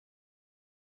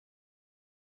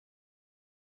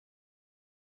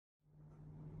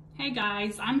Hey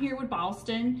guys, I'm here with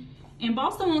Boston, and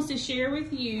Boston wants to share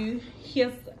with you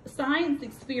his science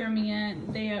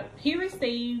experiment that he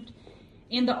received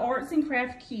in the arts and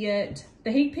craft kit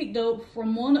that he picked up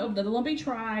from one of the Lumbee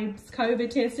Tribe's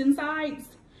COVID testing sites.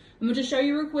 I'm going to show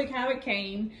you real quick how it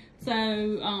came.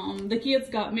 So the kids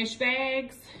got mesh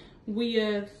bags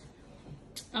with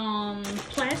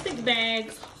plastic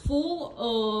bags full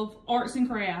of arts and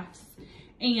crafts.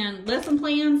 And lesson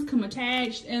plans come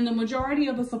attached, and the majority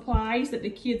of the supplies that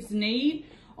the kids need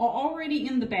are already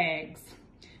in the bags.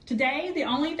 Today, the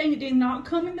only thing that did not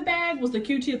come in the bag was the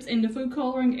Q-tips and the food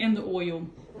coloring and the oil.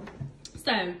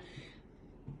 So,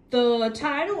 the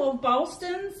title of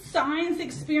Boston's science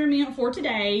experiment for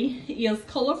today is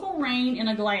Colorful Rain in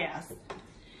a Glass.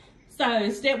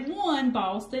 So, step one,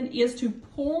 Boston, is to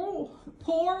pour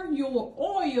your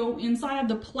oil inside of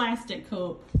the plastic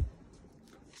cup.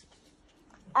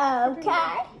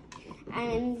 Okay,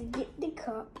 and get the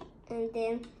cup and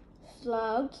then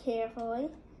slow, carefully.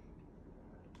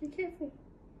 Be careful.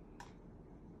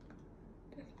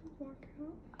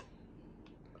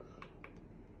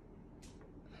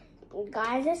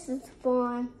 Guys, this is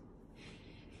fun.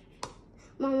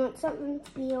 Mom, want something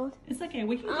spilled? It's okay,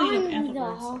 we can clean up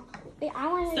afterwards. I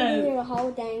want to do the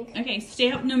whole thing. Okay,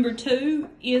 step number two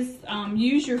is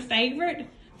use your favorite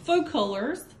food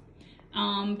colors.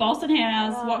 Boston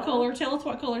has what color? Tell us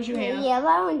what colors you have.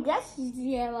 Yellow, and this is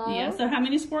yellow. Yeah, so how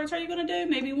many squirts are you going to do?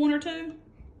 Maybe one or two?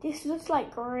 This looks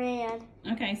like red.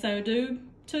 Okay, so do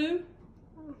two.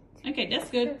 Okay, that's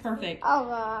good. Perfect. Oh,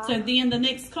 God. So then the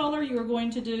next color you are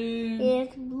going to do?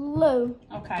 It's blue.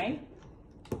 Okay.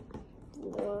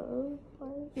 Blue.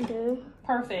 Blue.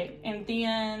 Perfect. And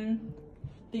then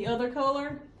the other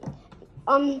color?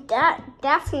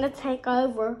 That's going to take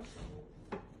over.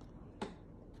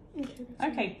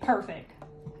 Okay, perfect.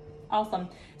 Awesome.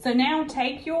 So now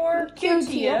take your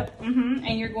Q-tip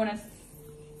and you're going to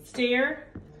stir.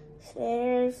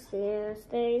 Stir.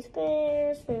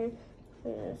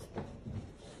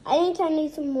 I think I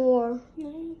need some more.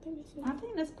 I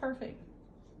think that's perfect.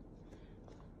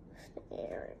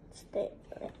 Stir.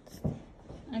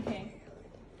 Okay.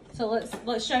 So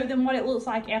let's show them what it looks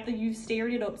like after you've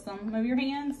stirred it up some. Move your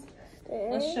hands.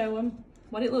 Let's show them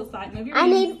what it looks like. Move your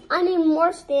hands. I need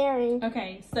more stirring.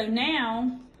 Okay, so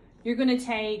now you're going to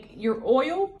take your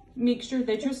oil mixture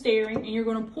that you're stirring and you're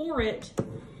going to pour it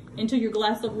into your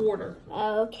glass of water.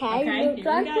 Okay, here we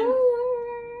go.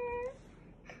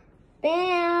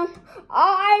 Bam! Oh,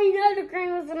 I know the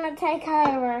green was going to take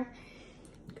over.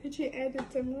 Could you add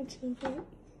so much of it?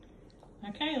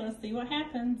 Okay, let's see what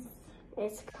happens.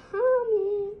 It's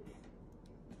coming.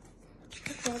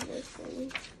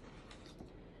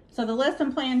 So the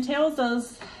lesson plan tells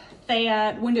us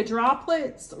that when the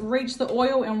droplets reach the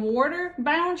oil and water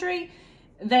boundary,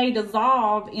 they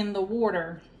dissolve in the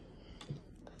water.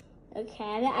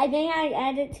 Okay, I think I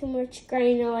added too much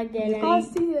grain. No, I didn't. I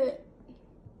see it.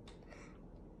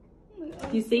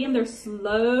 You see them? They're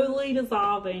slowly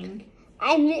dissolving.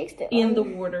 I mixed it in the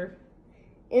water.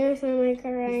 And it's gonna make a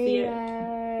rain. See it?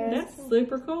 That's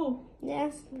super cool.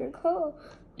 That's super cool.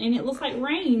 And it looks like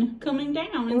rain coming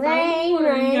down. Rain,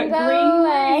 you got green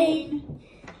rain.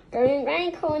 Green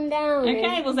rain coming down.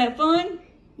 Okay, was that fun?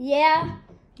 Yeah.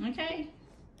 Okay.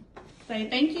 Say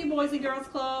thank you, Boys and Girls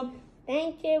Club.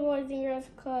 Thank you, Boys and Girls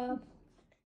Club.